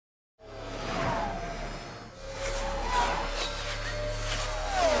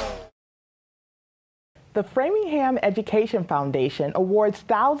The Framingham Education Foundation awards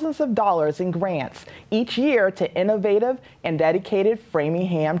thousands of dollars in grants each year to innovative and dedicated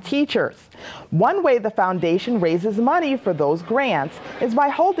Framingham teachers. One way the foundation raises money for those grants is by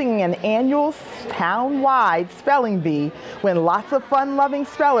holding an annual town-wide spelling bee when lots of fun-loving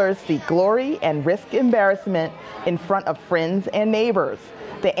spellers seek glory and risk embarrassment in front of friends and neighbors.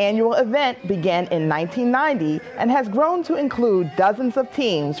 The annual event began in 1990 and has grown to include dozens of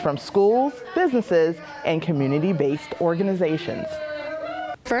teams from schools, businesses, and community-based organizations.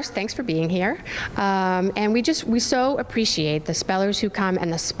 First, thanks for being here. And we so appreciate the spellers who come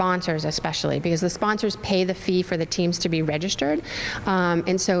and the sponsors especially, because the sponsors pay the fee for the teams to be registered.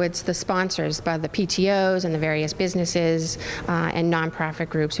 And so it's the sponsors, the PTOs and the various businesses and nonprofit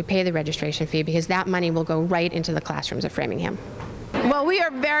groups who pay the registration fee, because that money will go right into the classrooms of Framingham. Well, we are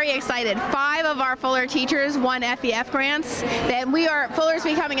very excited. 5 of our Fuller teachers won FEF grants. Fuller's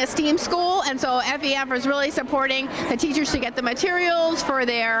becoming a STEAM school, and so FEF is really supporting the teachers to get the materials for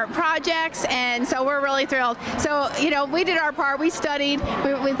their projects, and so we're really thrilled. So, we did our part, we studied,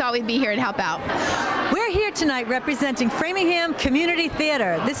 we thought we'd be here to help out. We're here tonight representing Framingham Community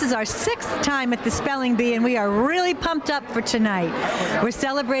Theater. This is our 6th time at the Spelling Bee, and we are really pumped up for tonight. We're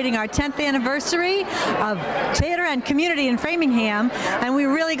celebrating our 10th anniversary of theater and community in Framingham, and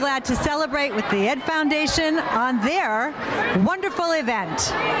we're really glad to celebrate with the Ed Foundation on their wonderful event.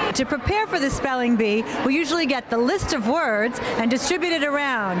 To prepare for the Spelling Bee, we usually get the list of words and distribute it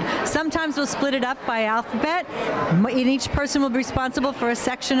around. Sometimes we'll split it up by alphabet, and each person will be responsible for a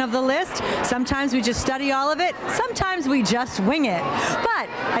section of the list. Sometimes we just study all of it, sometimes we just wing it. But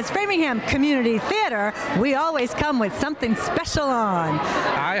as Framingham Community Theater, we always come with something special on.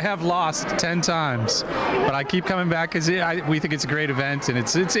 I have lost 10 times, but I keep coming back because we think it's a great event, and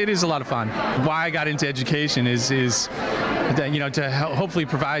it is a lot of fun. Why I got into education is to hopefully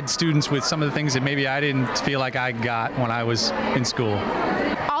provide students with some of the things that maybe I didn't feel like I got when I was in school.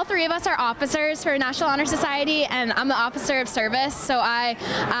 All 3 of us are officers for National Honor Society, and I'm the officer of service, so I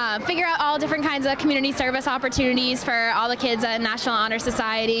figure out all different kinds of community service opportunities for all the kids at National Honor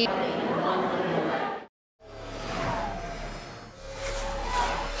Society.